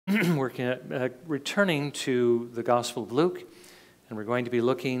We're returning to the Gospel of Luke, and we're going to be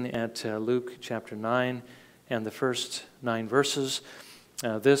looking at Luke chapter 9 and the first 9 verses.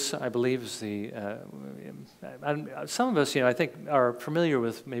 This, I believe, is some of us, I think, are familiar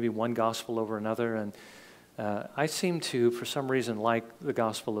with maybe one gospel over another, and I seem to, for some reason, like the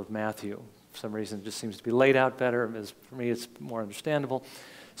Gospel of Matthew. For some reason, it just seems to be laid out better. For me, it's more understandable.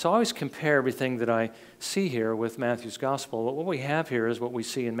 So I always compare everything that I see here with Matthew's Gospel. What we have here is what we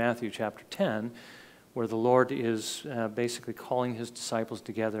see in Matthew chapter 10, where the Lord is basically calling his disciples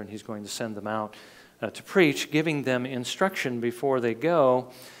together, and he's going to send them out to preach, giving them instruction before they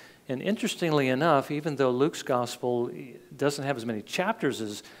go. And interestingly enough, even though Luke's Gospel doesn't have as many chapters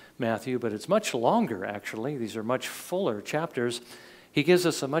as Matthew, but it's much longer, actually. These are much fuller chapters. He gives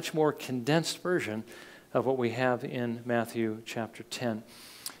us a much more condensed version of what we have in Matthew chapter 10.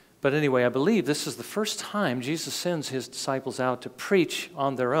 But anyway, I believe this is the first time Jesus sends his disciples out to preach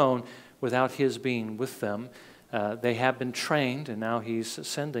on their own without his being with them. They have been trained, and now he's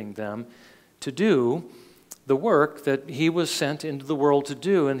sending them to do the work that he was sent into the world to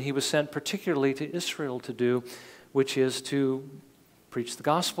do, and he was sent particularly to Israel to do, which is to preach the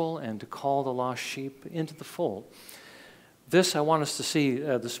gospel and to call the lost sheep into the fold. This I want us to see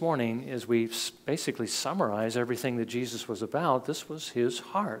this morning as we basically summarize everything that Jesus was about. This was his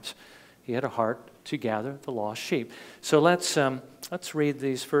heart. He had a heart to gather the lost sheep. So let's read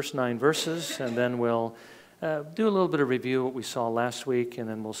these first 9 verses, and then we'll do a little bit of review of what we saw last week, and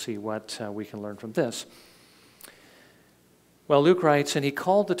then we'll see what we can learn from this. Well, Luke writes, "And he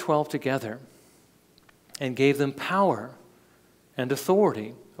called the 12 together and gave them power and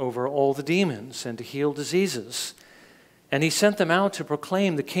authority over all the demons and to heal diseases. And he sent them out to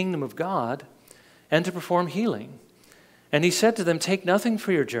proclaim the kingdom of God and to perform healing. And he said to them, 'Take nothing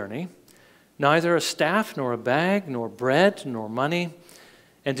for your journey, neither a staff, nor a bag, nor bread, nor money,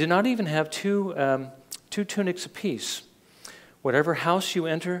 and do not even have two tunics apiece. Whatever house you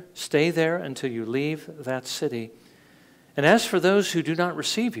enter, stay there until you leave that city. And as for those who do not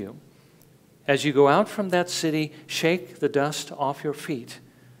receive you, as you go out from that city, shake the dust off your feet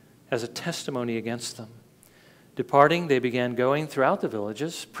as a testimony against them.' Departing, they began going throughout the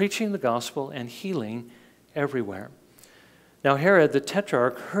villages, preaching the gospel and healing everywhere. Now Herod the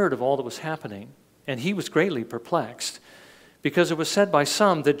Tetrarch heard of all that was happening, and he was greatly perplexed, because it was said by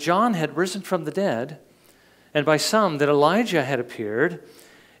some that John had risen from the dead, and by some that Elijah had appeared,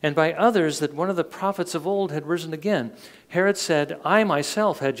 and by others that one of the prophets of old had risen again. Herod said, 'I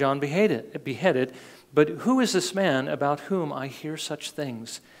myself had John beheaded, but who is this man about whom I hear such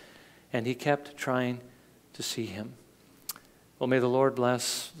things?' And he kept trying to see him." Well, may the Lord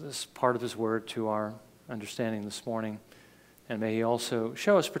bless this part of his word to our understanding this morning, and may he also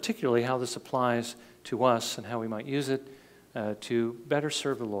show us particularly how this applies to us and how we might use it to better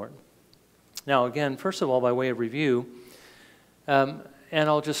serve the Lord. Now, again, first of all, by way of review, and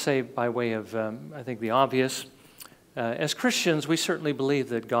I'll just say by way of, I think, the obvious, as Christians, we certainly believe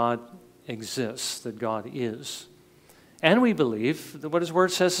that God exists, that God is. And we believe that what his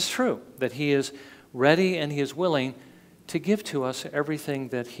word says is true, that he is ready and he is willing to give to us everything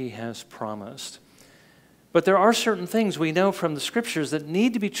that he has promised. But there are certain things we know from the Scriptures that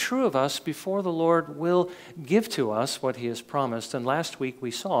need to be true of us before the Lord will give to us what he has promised. And last week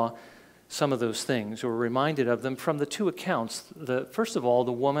we saw some of those things. We were reminded of them from the 2 accounts. First of all,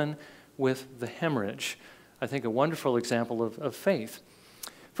 the woman with the hemorrhage. I think a wonderful example of faith.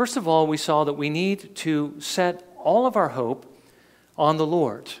 First of all, we saw that we need to set all of our hope on the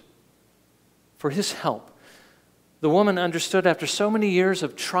Lord for his help. The woman understood after so many years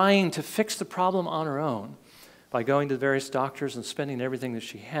of trying to fix the problem on her own, by going to various doctors and spending everything that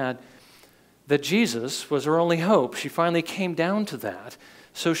she had, that Jesus was her only hope. She finally came down to that.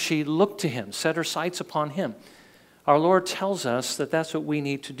 So she looked to him, set her sights upon him. Our Lord tells us that that's what we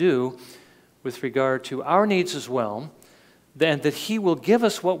need to do with regard to our needs as well, and that he will give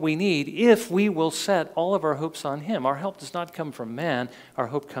us what we need if we will set all of our hopes on him. Our help does not come from man. Our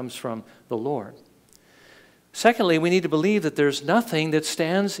hope comes from the Lord. Secondly, we need to believe that there's nothing that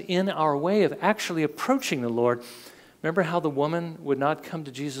stands in our way of actually approaching the Lord. Remember how the woman would not come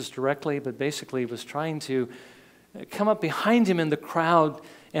to Jesus directly, but basically was trying to come up behind him in the crowd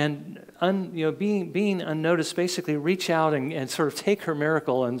and being unnoticed, basically reach out and sort of take her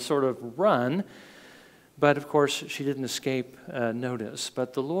miracle and sort of run. But of course, she didn't escape notice.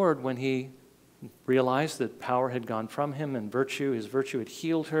 But the Lord, when he realized that power had gone from him and his virtue had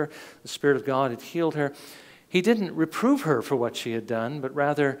healed her, the Spirit of God had healed her, he didn't reprove her for what she had done, but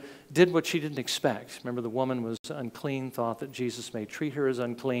rather did what she didn't expect. Remember, the woman was unclean, thought that Jesus may treat her as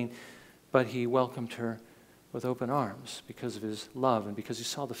unclean, but he welcomed her with open arms because of his love and because he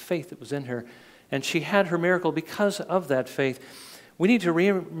saw the faith that was in her. And she had her miracle because of that faith. We need to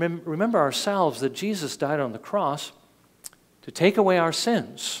remember ourselves that Jesus died on the cross to take away our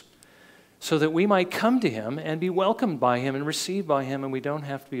sins so that we might come to him and be welcomed by him and received by him, and we don't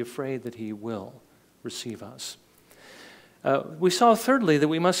have to be afraid that he will receive us. We saw, thirdly, that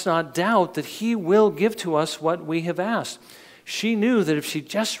we must not doubt that he will give to us what we have asked. She knew that if she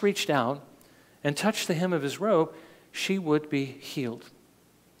just reached out and touched the hem of his robe, she would be healed.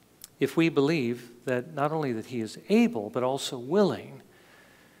 If we believe that not only that he is able, but also willing,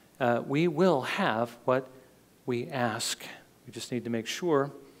 we will have what we ask. We just need to make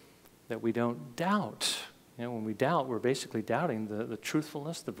sure that we don't doubt. When we doubt, we're basically doubting the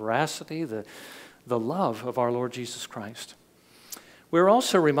truthfulness, the veracity, the love of our Lord Jesus Christ. We're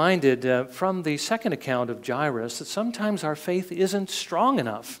also reminded from the second account of Jairus that sometimes our faith isn't strong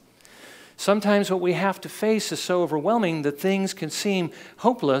enough. Sometimes what we have to face is so overwhelming that things can seem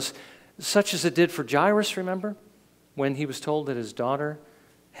hopeless, such as it did for Jairus, remember? When he was told that his daughter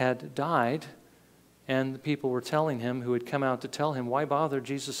had died, and the people were telling him, who had come out to tell him, why bother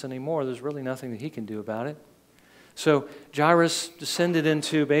Jesus anymore? There's really nothing that he can do about it. So Jairus descended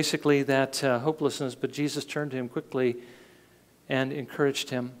into basically that hopelessness, but Jesus turned to him quickly and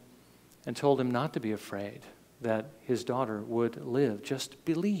encouraged him and told him not to be afraid, that his daughter would live. Just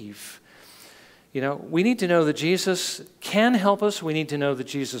believe. We need to know that Jesus can help us. We need to know that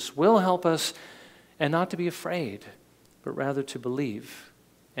Jesus will help us, and not to be afraid, but rather to believe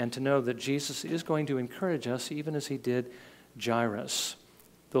and to know that Jesus is going to encourage us even as he did Jairus.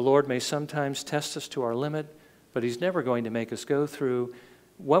 The Lord may sometimes test us to our limit, but he's never going to make us go through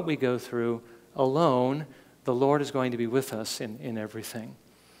what we go through alone. The Lord is going to be with us in everything.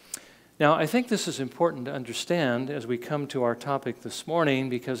 Now, I think this is important to understand as we come to our topic this morning,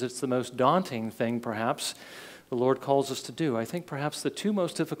 because it's the most daunting thing, perhaps, the Lord calls us to do. I think perhaps the two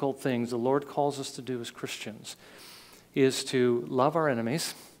most difficult things the Lord calls us to do as Christians is to love our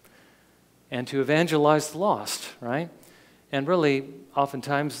enemies and to evangelize the lost, right? And really,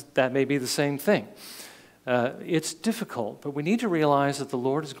 oftentimes, that may be the same thing. It's difficult, but we need to realize that the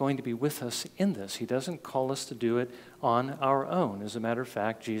Lord is going to be with us in this. He doesn't call us to do it on our own. As a matter of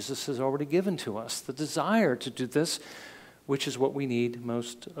fact, Jesus has already given to us the desire to do this, which is what we need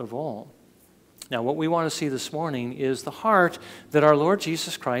most of all. Now, what we want to see this morning is the heart that our Lord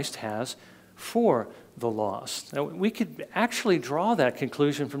Jesus Christ has for the lost. Now, we could actually draw that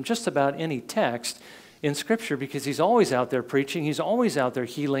conclusion from just about any text in Scripture, because he's always out there preaching, he's always out there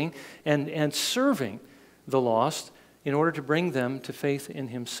healing and serving the lost in order to bring them to faith in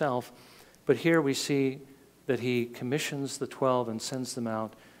himself. But here we see that he commissions the 12 and sends them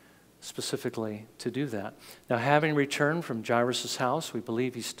out specifically to do that. Now, having returned from Jairus' house, we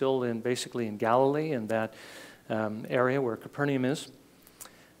believe he's still basically in Galilee, in that area where Capernaum is,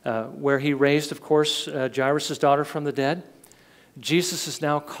 where he raised, of course, Jairus' daughter from the dead. Jesus is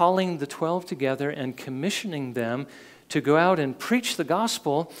now calling the 12 together and commissioning them to go out and preach the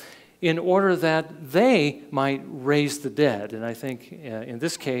gospel in order that they might raise the dead. And I think in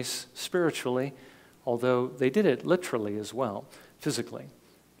this case, spiritually, although they did it literally as well, physically.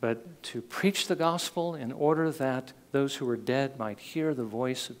 But to preach the gospel in order that those who were dead might hear the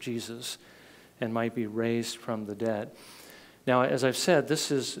voice of Jesus and might be raised from the dead. Now, as I've said,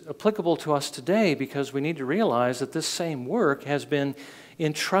 this is applicable to us today because we need to realize that this same work has been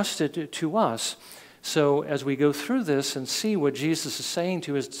entrusted to us. So as we go through this and see what Jesus is saying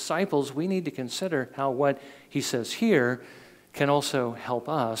to his disciples, we need to consider how what he says here can also help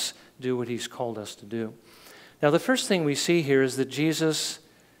us do what he's called us to do. Now, the first thing we see here is that Jesus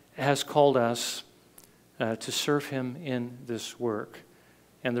has called us to serve him in this work.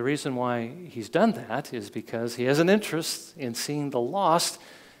 And the reason why he's done that is because he has an interest in seeing the lost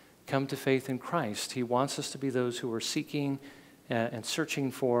come to faith in Christ. He wants us to be those who are seeking and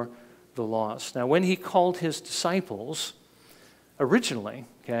searching for the lost. Now, when he called his disciples originally,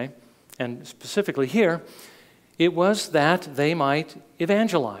 and specifically here, it was that they might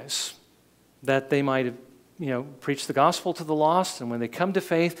evangelize, that they might preach the gospel to the lost, and when they come to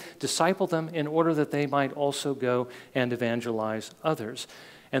faith, disciple them in order that they might also go and evangelize others.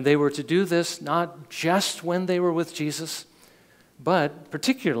 And they were to do this not just when they were with Jesus, but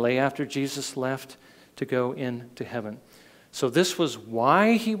particularly after Jesus left to go into heaven. So this was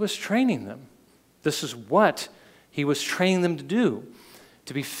why he was training them. This is what he was training them to do,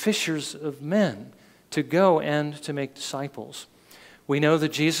 to be fishers of men, to go and to make disciples. We know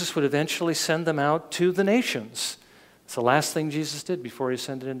that Jesus would eventually send them out to the nations. It's the last thing Jesus did before he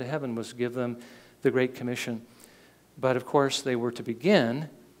ascended into heaven, was give them the Great Commission. But of course, they were to begin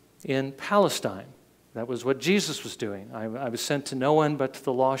in Palestine. That was what Jesus was doing. I was sent to no one but to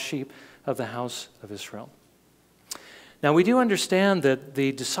the lost sheep of the house of Israel. Now, we do understand that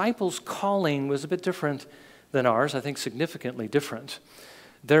the disciples' calling was a bit different than ours, I think significantly different.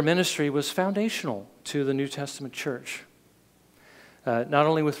 Their ministry was foundational to the New Testament church. Not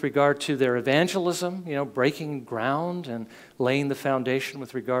only with regard to their evangelism, breaking ground and laying the foundation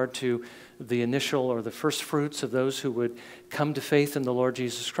with regard to the initial or the first fruits of those who would come to faith in the Lord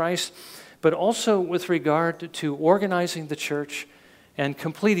Jesus Christ, but also with regard to organizing the church and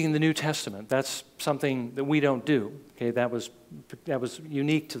completing the New Testament. That's something that we don't do. Okay, that was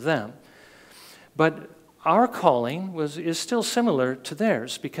unique to them. But our calling is still similar to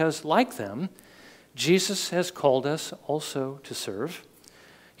theirs because, like them, Jesus has called us also to serve.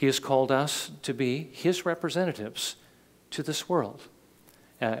 He has called us to be his representatives to this world.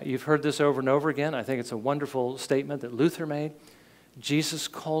 You've heard this over and over again. I think it's a wonderful statement that Luther made. Jesus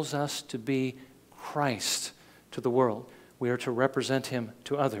calls us to be Christ to the world. We are to represent him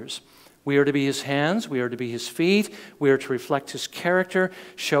to others. We are to be his hands. We are to be his feet. We are to reflect his character,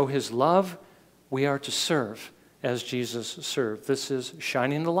 show his love. We are to serve as Jesus served. This is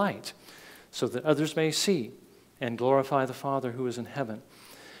shining the light so that others may see and glorify the Father who is in heaven.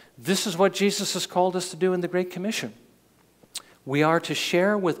 This is what Jesus has called us to do in the Great Commission. We are to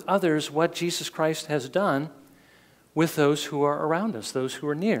share with others what Jesus Christ has done with those who are around us, those who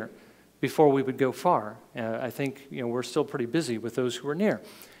are near, before we would go far. I think we're still pretty busy with those who are near.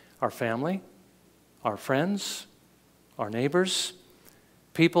 Our family, our friends, our neighbors,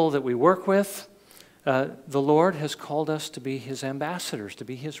 people that we work with. The Lord has called us to be his ambassadors, to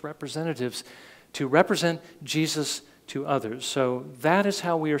be his representatives, to represent Jesus to others. So that is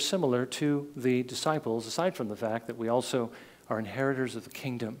how we are similar to the disciples, aside from the fact that we also are inheritors of the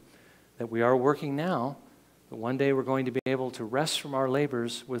kingdom, that we are working now, but one day we're going to be able to rest from our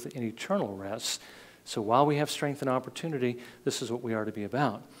labors with an eternal rest. So while we have strength and opportunity, this is what we are to be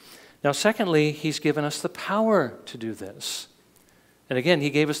about. Now, secondly, he's given us the power to do this. And again, he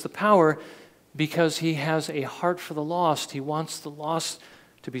gave us the power because he has a heart for the lost. He wants the lost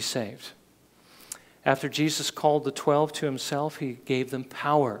to be saved. After Jesus called the 12 to himself, he gave them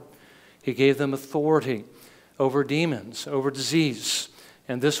power. He gave them authority over demons, over disease.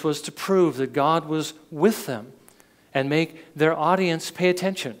 And this was to prove that God was with them and make their audience pay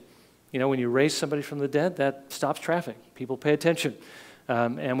attention. When you raise somebody from the dead, that stops traffic. People pay attention.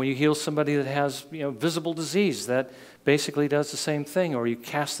 And when you heal somebody that has visible disease, that basically does the same thing. Or you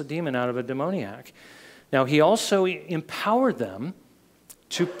cast the demon out of a demoniac. Now, he also empowered them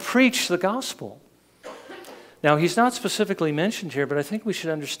to preach the gospel. Now, he's not specifically mentioned here, but I think we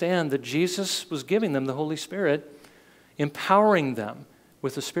should understand that Jesus was giving them the Holy Spirit, empowering them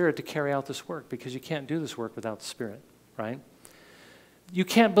with the Spirit to carry out this work, because you can't do this work without the Spirit, right? You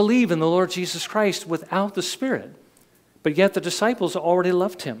can't believe in the Lord Jesus Christ without the Spirit. But yet the disciples already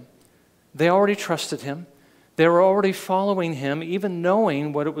loved him. They already trusted him. They were already following him, even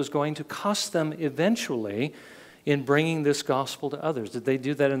knowing what it was going to cost them eventually in bringing this gospel to others. Did they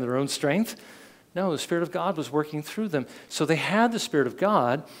do that in their own strength? No, the Spirit of God was working through them. So they had the Spirit of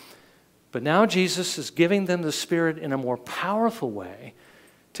God, but now Jesus is giving them the Spirit in a more powerful way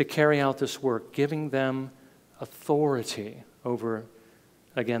to carry out this work, giving them authority over,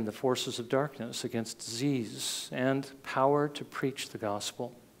 again, the forces of darkness, against disease, and power to preach the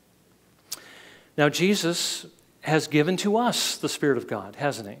gospel. Now, Jesus has given to us the Spirit of God,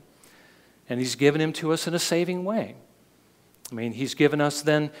 hasn't he? And he's given him to us in a saving way. He's given us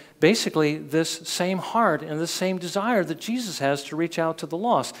then basically this same heart and the same desire that Jesus has to reach out to the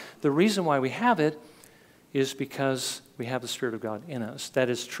lost. The reason why we have it is because we have the Spirit of God in us. That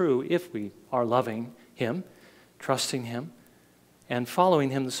is true if we are loving him, trusting him, and following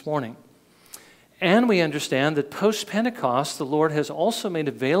him this morning. And we understand that post-Pentecost, the Lord has also made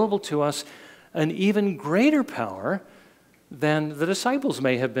available to us an even greater power than the disciples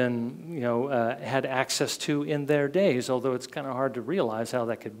may have been, had access to in their days, although it's kind of hard to realize how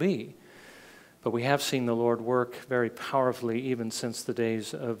that could be. But we have seen the Lord work very powerfully even since the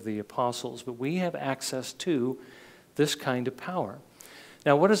days of the apostles. But we have access to this kind of power.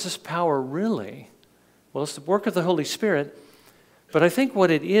 Now, what is this power really? Well, it's the work of the Holy Spirit. But I think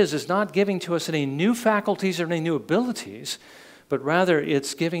what it is not giving to us any new faculties or any new abilities, but rather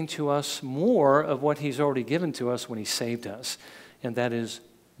it's giving to us more of what he's already given to us when he saved us, and that is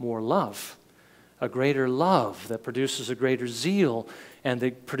more love, a greater love that produces a greater zeal, and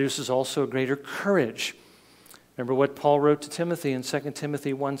that produces also a greater courage. Remember what Paul wrote to Timothy in 2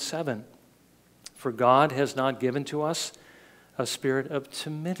 Timothy 1:7. For God has not given to us a spirit of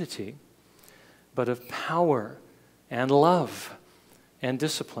timidity, but of power and love and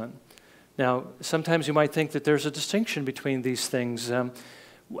discipline. Now, sometimes you might think that there's a distinction between these things.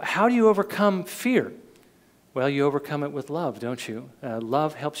 How do you overcome fear? Well, you overcome it with love, don't you?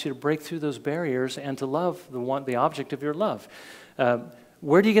 Love helps you to break through those barriers and to love the object of your love.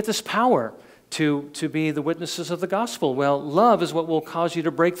 Where do you get this power to be the witnesses of the gospel? Well, love is what will cause you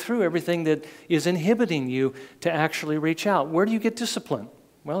to break through everything that is inhibiting you to actually reach out. Where do you get discipline?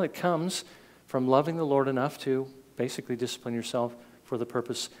 Well, it comes from loving the Lord enough to basically discipline yourself for the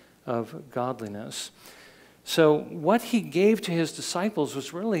purpose of godliness. So what he gave to his disciples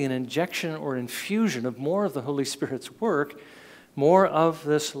was really an injection or infusion of more of the Holy Spirit's work, more of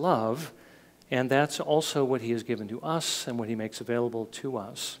this love, and that's also what he has given to us and what he makes available to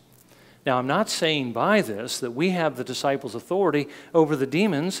us. Now, I'm not saying by this that we have the disciples' authority over the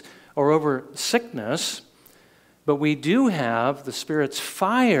demons or over sickness, but we do have the Spirit's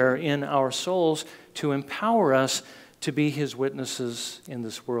fire in our souls to empower us to be his witnesses in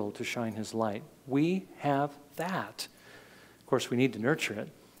this world, to shine his light. We have that. Of course, we need to nurture it.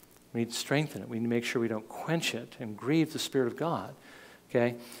 We need to strengthen it. We need to make sure we don't quench it and grieve the Spirit of God.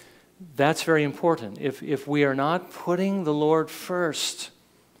 Okay? That's very important. If we are not putting the Lord first,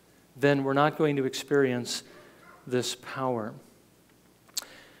 then we're not going to experience this power.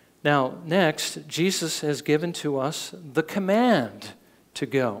 Now, next, Jesus has given to us the command to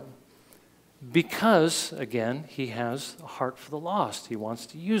go. Because, again, he has a heart for the lost. He wants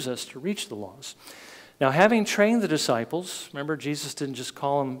to use us to reach the lost. Now, having trained the disciples, remember Jesus didn't just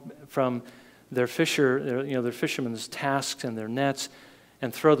call them from their fishermen's tasks and their nets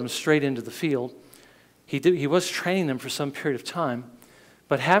and throw them straight into the field. He was training them for some period of time.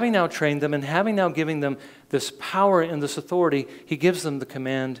 But having now trained them and having now given them this power and this authority, he gives them the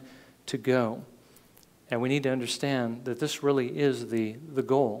command to go. And we need to understand that this really is the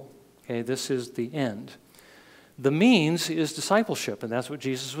goal. Okay, this is the end. The means is discipleship, and that's what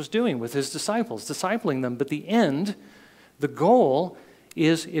Jesus was doing with his disciples, discipling them. But the end, the goal,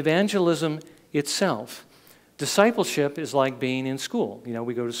 is evangelism itself. Discipleship is like being in school. You know,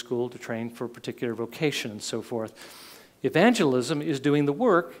 we go to school to train for a particular vocation and so forth. Evangelism is doing the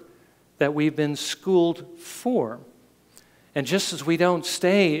work that we've been schooled for. And just as we don't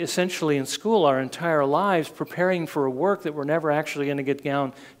stay essentially in school our entire lives preparing for a work that we're never actually going to get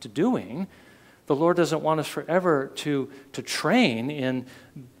down to doing, the Lord doesn't want us forever to train in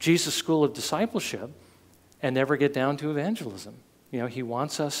Jesus' school of discipleship and never get down to evangelism. You know, he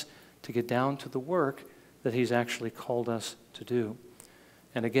wants us to get down to the work that he's actually called us to do.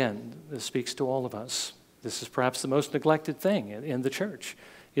 And again, this speaks to all of us. This is perhaps the most neglected thing in the church,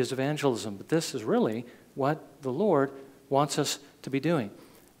 is evangelism. But this is really what the Lord wants us to be doing.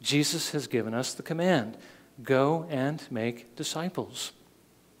 Jesus has given us the command, go and make disciples.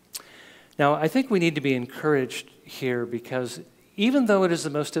 Now, I think we need to be encouraged here because even though it is the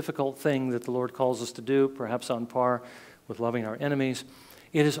most difficult thing that the Lord calls us to do, perhaps on par with loving our enemies,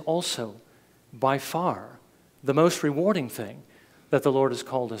 it is also by far the most rewarding thing that the Lord has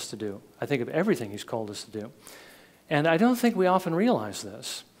called us to do. I think of everything he's called us to do. And I don't think we often realize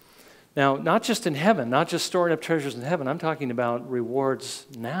this. Now, not just in heaven, not just storing up treasures in heaven, I'm talking about rewards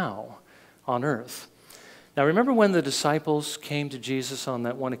now on earth. Now, remember when the disciples came to Jesus on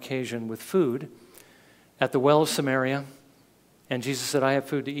that one occasion with food at the well of Samaria? And Jesus said, I have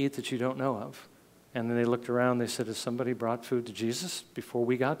food to eat that you don't know of. And then they looked around, they said, has somebody brought food to Jesus before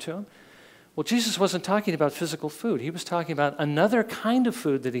we got to him? Well, Jesus wasn't talking about physical food. He was talking about another kind of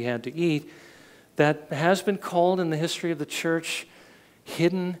food that he had to eat that has been called in the history of the church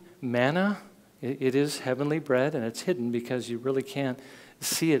hidden manna. It is heavenly bread, and it's hidden because you really can't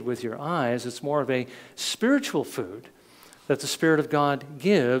see it with your eyes. It's more of a spiritual food that the Spirit of God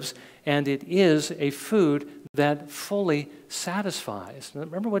gives, and it is a food that fully satisfies.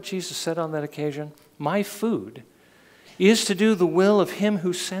 Remember what Jesus said on that occasion? My food is to do the will of him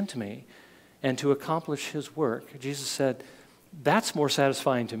who sent me and to accomplish his work. Jesus said, that's more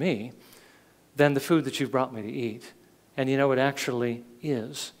satisfying to me than the food that you've brought me to eat. And you know, it actually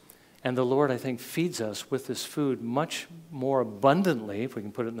is. And the Lord, I think, feeds us with this food much more abundantly, if we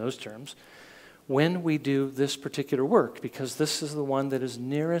can put it in those terms, when we do this particular work, because this is the one that is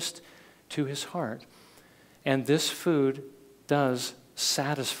nearest to his heart. And this food does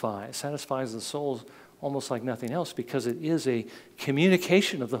satisfy. It satisfies the soul almost like nothing else because it is a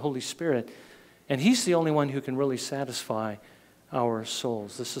communication of the Holy Spirit. And he's the only one who can really satisfy our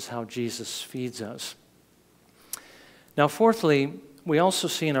souls. This is how Jesus feeds us. Now, fourthly, we also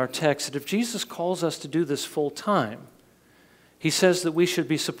see in our text that if Jesus calls us to do this full time, he says that we should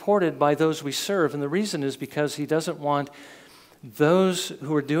be supported by those we serve. And the reason is because he doesn't want those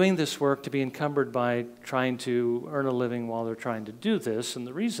who are doing this work to be encumbered by trying to earn a living while they're trying to do this. And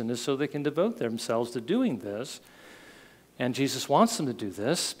the reason is so they can devote themselves to doing this. And Jesus wants them to do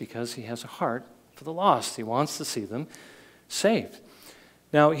this because he has a heart for the lost. He wants to see them saved.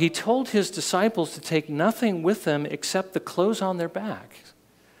 Now, he told his disciples to take nothing with them except the clothes on their back.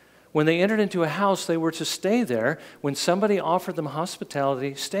 When they entered into a house, they were to stay there. When somebody offered them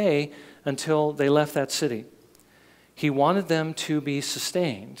hospitality, stay until they left that city. He wanted them to be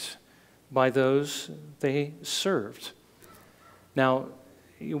sustained by those they served. Now,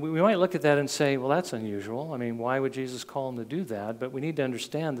 we might look at that and say, well, that's unusual. I mean, why would Jesus call them to do that? But we need to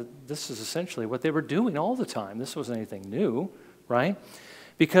understand that this is essentially what they were doing all the time. This wasn't anything new, right?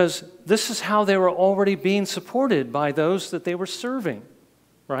 Because this is how they were already being supported by those that they were serving,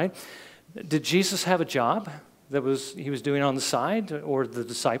 right? Did Jesus have a job that he was doing on the side, or the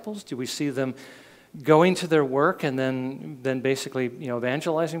disciples? Do we see them going to their work and then basically,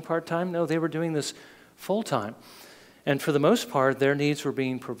 evangelizing part-time? No, they were doing this full-time. And for the most part, their needs were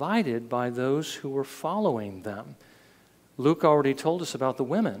being provided by those who were following them. Luke already told us about the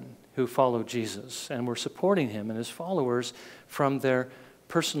women who followed Jesus and were supporting him and his followers from their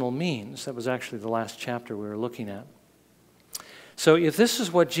personal means. That was actually the last chapter we were looking at. So if this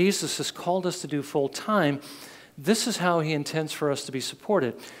is what Jesus has called us to do full-time, this is how he intends for us to be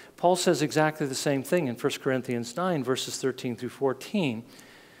supported. Paul says exactly the same thing in 1 Corinthians 9, verses 13 through 14.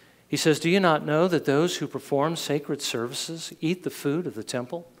 He says, "Do you not know that those who perform sacred services eat the food of the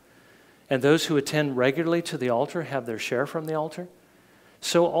temple, and those who attend regularly to the altar have their share from the altar?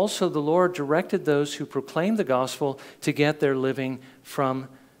 So also the Lord directed those who proclaim the gospel to get their living from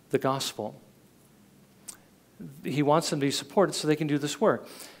the gospel." He wants them to be supported so they can do this work.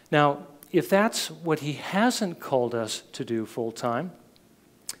 Now, if that's what he hasn't called us to do full-time,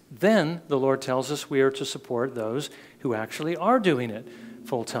 then the Lord tells us we are to support those who actually are doing it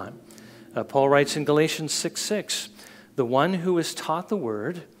full-time. Paul writes in Galatians 6:6, "The one who is taught the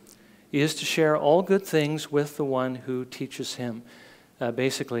word is to share all good things with the one who teaches him."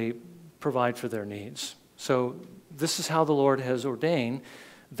 Basically, provide for their needs. So this is how the Lord has ordained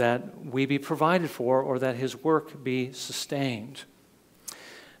that we be provided for, or that his work be sustained.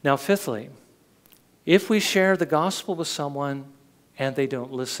 Now, fifthly, if we share the gospel with someone and they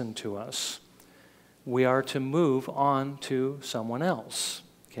don't listen to us, we are to move on to someone else,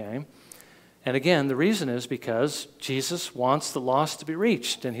 okay? And again, the reason is because Jesus wants the lost to be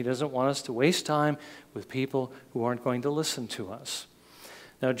reached, and he doesn't want us to waste time with people who aren't going to listen to us.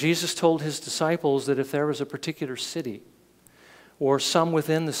 Now, Jesus told his disciples that if there was a particular city or some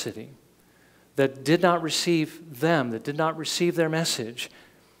within the city that did not receive them, that did not receive their message,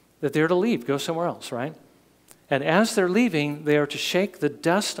 that they're to leave, go somewhere else, right? And as they're leaving, they are to shake the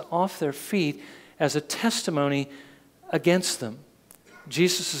dust off their feet as a testimony against them.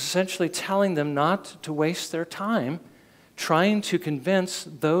 Jesus is essentially telling them not to waste their time trying to convince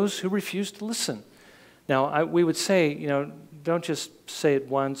those who refuse to listen. Now, we would say, don't just say it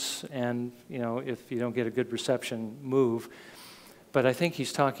once and, if you don't get a good reception, move. But I think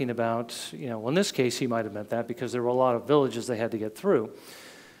he's talking about, well, in this case, he might have meant that because there were a lot of villages they had to get through.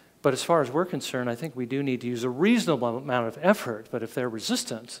 But as far as we're concerned, I think we do need to use a reasonable amount of effort. But if they're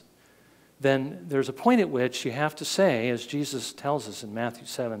resistant, then there's a point at which you have to say, as Jesus tells us in Matthew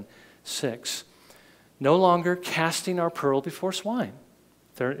 7:6, no longer casting our pearl before swine.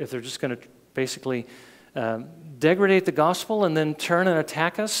 If they're just going to basically degrade the gospel and then turn and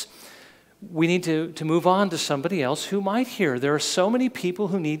attack us, we need to move on to somebody else who might hear. There are so many people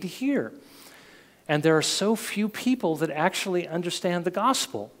who need to hear. And there are so few people that actually understand the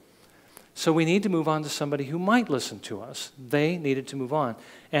gospel. So we need to move on to somebody who might listen to us. They needed to move on.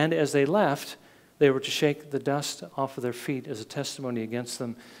 And as they left, they were to shake the dust off of their feet as a testimony against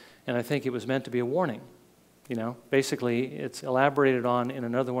them. And I think it was meant to be a warning. Basically, it's elaborated on in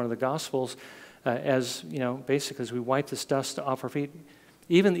another one of the Gospels basically as we wipe this dust off our feet,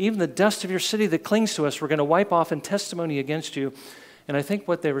 even the dust of your city that clings to us, we're going to wipe off in testimony against you. And I think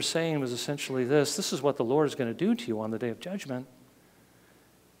what they were saying was essentially this is what the Lord is going to do to you on the day of judgment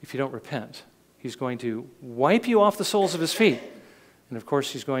if you don't repent. He's going to wipe you off the soles of his feet. And of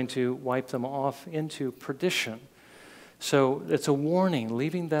course, he's going to wipe them off into perdition. So it's a warning,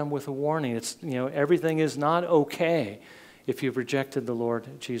 leaving them with a warning. It's, everything is not okay if you've rejected the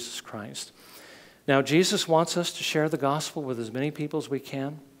Lord Jesus Christ. Now, Jesus wants us to share the gospel with as many people as we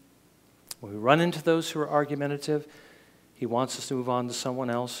can. When we run into those who are argumentative, he wants us to move on to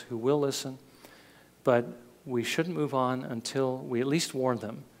someone else who will listen. But we shouldn't move on until we at least warn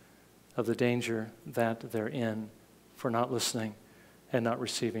them of the danger that they're in for not listening and not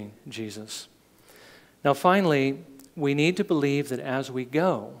receiving Jesus. Now, finally, we need to believe that as we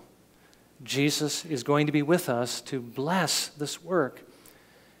go, Jesus is going to be with us to bless this work.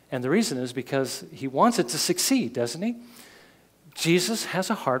 And the reason is because he wants it to succeed, doesn't he? Jesus has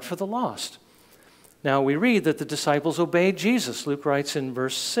a heart for the lost. Now, we read that the disciples obeyed Jesus. Luke writes in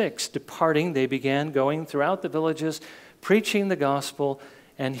verse 6, departing, they began going throughout the villages, preaching the gospel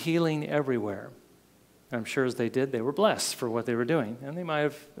and healing everywhere. I'm sure as they did, they were blessed for what they were doing. And they might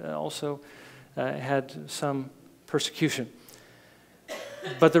have also had some persecution.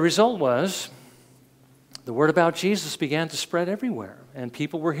 But the result was the word about Jesus began to spread everywhere. And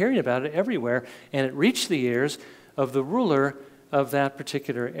people were hearing about it everywhere. And it reached the ears of the ruler of that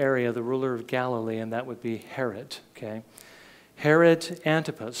particular area, the ruler of Galilee, and that would be Herod. Okay, Herod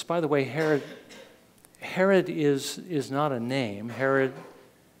Antipas. By the way, Herod is not a name. Herod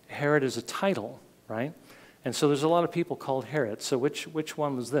is a title, right? And so there's a lot of people called Herod. So which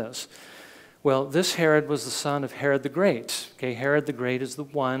one was this? Well, this Herod was the son of Herod the Great. Okay, Herod the Great is the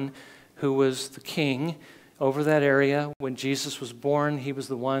one who was the king over that area. When Jesus was born, he was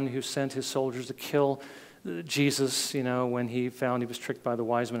the one who sent his soldiers to kill Jesus, when he found he was tricked by the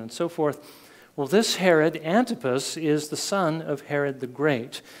wise men and so forth. Well, this Herod Antipas is the son of Herod the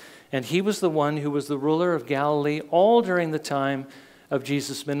Great. And he was the one who was the ruler of Galilee all during the time of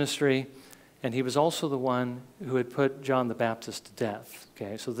Jesus' ministry. And he was also the one who had put John the Baptist to death.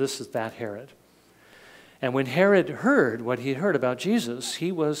 Okay, so this is that Herod. And when Herod heard what he had heard about Jesus,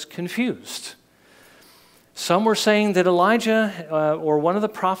 he was confused. Some were saying that Elijah or one of the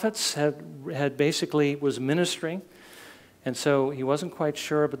prophets had basically was ministering. And so he wasn't quite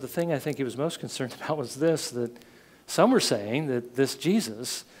sure. But the thing I think he was most concerned about was this, that some were saying that this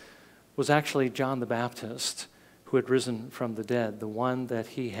Jesus was actually John the Baptist who had risen from the dead, the one that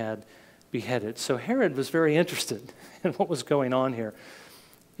he had beheaded. So Herod was very interested in what was going on here.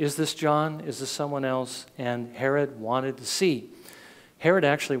 Is this John? Is this someone else? And Herod wanted to see. Herod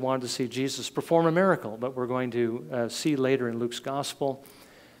actually wanted to see Jesus perform a miracle, but we're going to see later in Luke's gospel,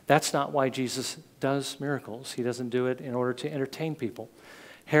 that's not why Jesus does miracles. He doesn't do it in order to entertain people.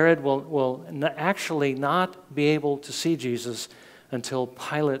 Herod will actually not be able to see Jesus until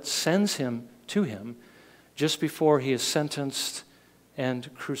Pilate sends him to him just before he is sentenced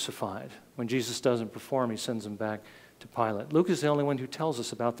and crucified. When Jesus doesn't perform, he sends him back to Pilate. Luke is the only one who tells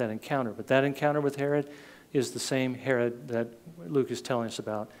us about that encounter, but that encounter with Herod is the same Herod that Luke is telling us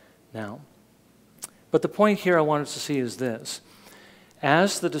about now. But the point here I want us to see is this.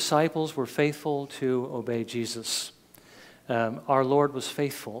 As the disciples were faithful to obey Jesus, our Lord was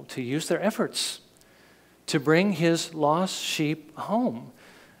faithful to use their efforts to bring his lost sheep home.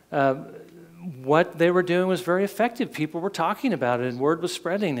 What they were doing was very effective. People were talking about it, and word was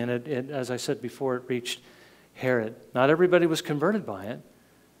spreading. And it, as I said before, it reached Herod. Not everybody was converted by it.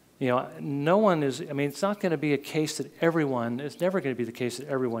 No one is, it's not going to be a case that everyone, it's never going to be the case that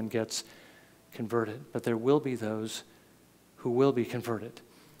everyone gets converted. But there will be those who will be converted.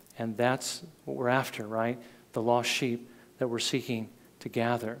 And that's what we're after, right? The lost sheep that we're seeking to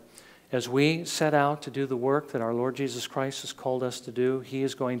gather. As we set out to do the work that our Lord Jesus Christ has called us to do, he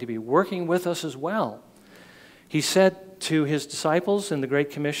is going to be working with us as well. He said to his disciples in the Great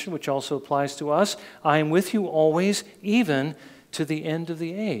Commission, which also applies to us, I am with you always, even to the end of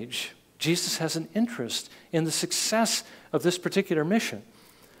the age. Jesus has an interest in the success of this particular mission.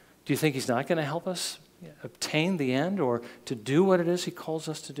 Do you think he's not going to help us obtain the end or to do what it is he calls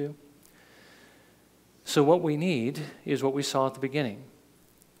us to do? So what we need is what we saw at the beginning.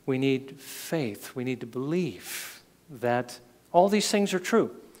 We need faith. We need to believe that all these things are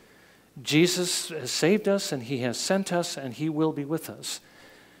true. Jesus has saved us, and he has sent us, and he will be with us.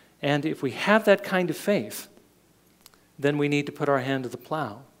 And if we have that kind of faith, then we need to put our hand to the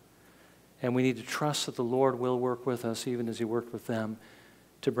plow. And we need to trust that the Lord will work with us, even as he worked with them,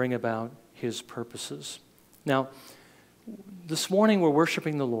 to bring about his purposes. Now, this morning we're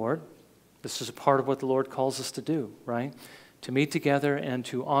worshiping the Lord. This is a part of what the Lord calls us to do, right? To meet together and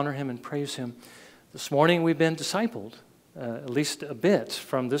to honor him and praise him. This morning we've been discipled, at least a bit,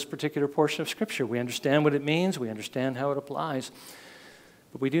 from this particular portion of Scripture. We understand what it means. We understand how it applies.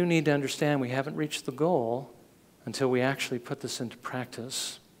 But we do need to understand we haven't reached the goal until we actually put this into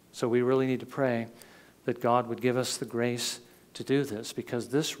practice. So we really need to pray that God would give us the grace to do this, because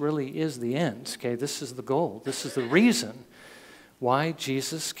this really is the end. Okay, this is the goal. This is the reason why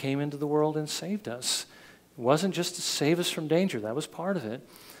Jesus came into the world and saved us. It wasn't just to save us from danger. That was part of it.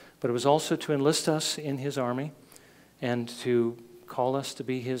 But it was also to enlist us in his army and to call us to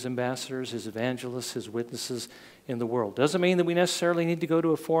be his ambassadors, his evangelists, his witnesses in the world. Doesn't mean that we necessarily need to go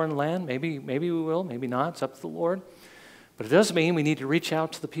to a foreign land. Maybe we will, maybe not. It's up to the Lord. But it does mean we need to reach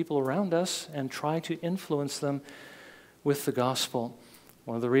out to the people around us and try to influence them with the gospel.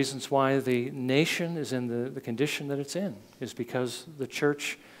 One of the reasons why the nation is in the condition that it's in is because the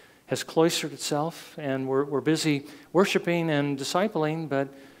church has cloistered itself, and we're busy worshiping and discipling, but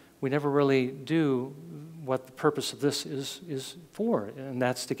we never really do what the purpose of this is for, and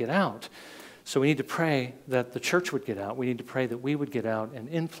that's to get out. So we need to pray that the church would get out. We need to pray that we would get out and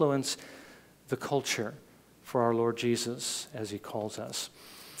influence the culture for our Lord Jesus as he calls us.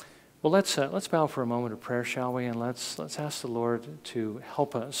 Well, let's bow for a moment of prayer, shall we? And let's ask the Lord to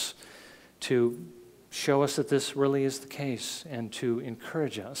help us, to show us that this really is the case, and to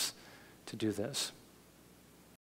encourage us to do this.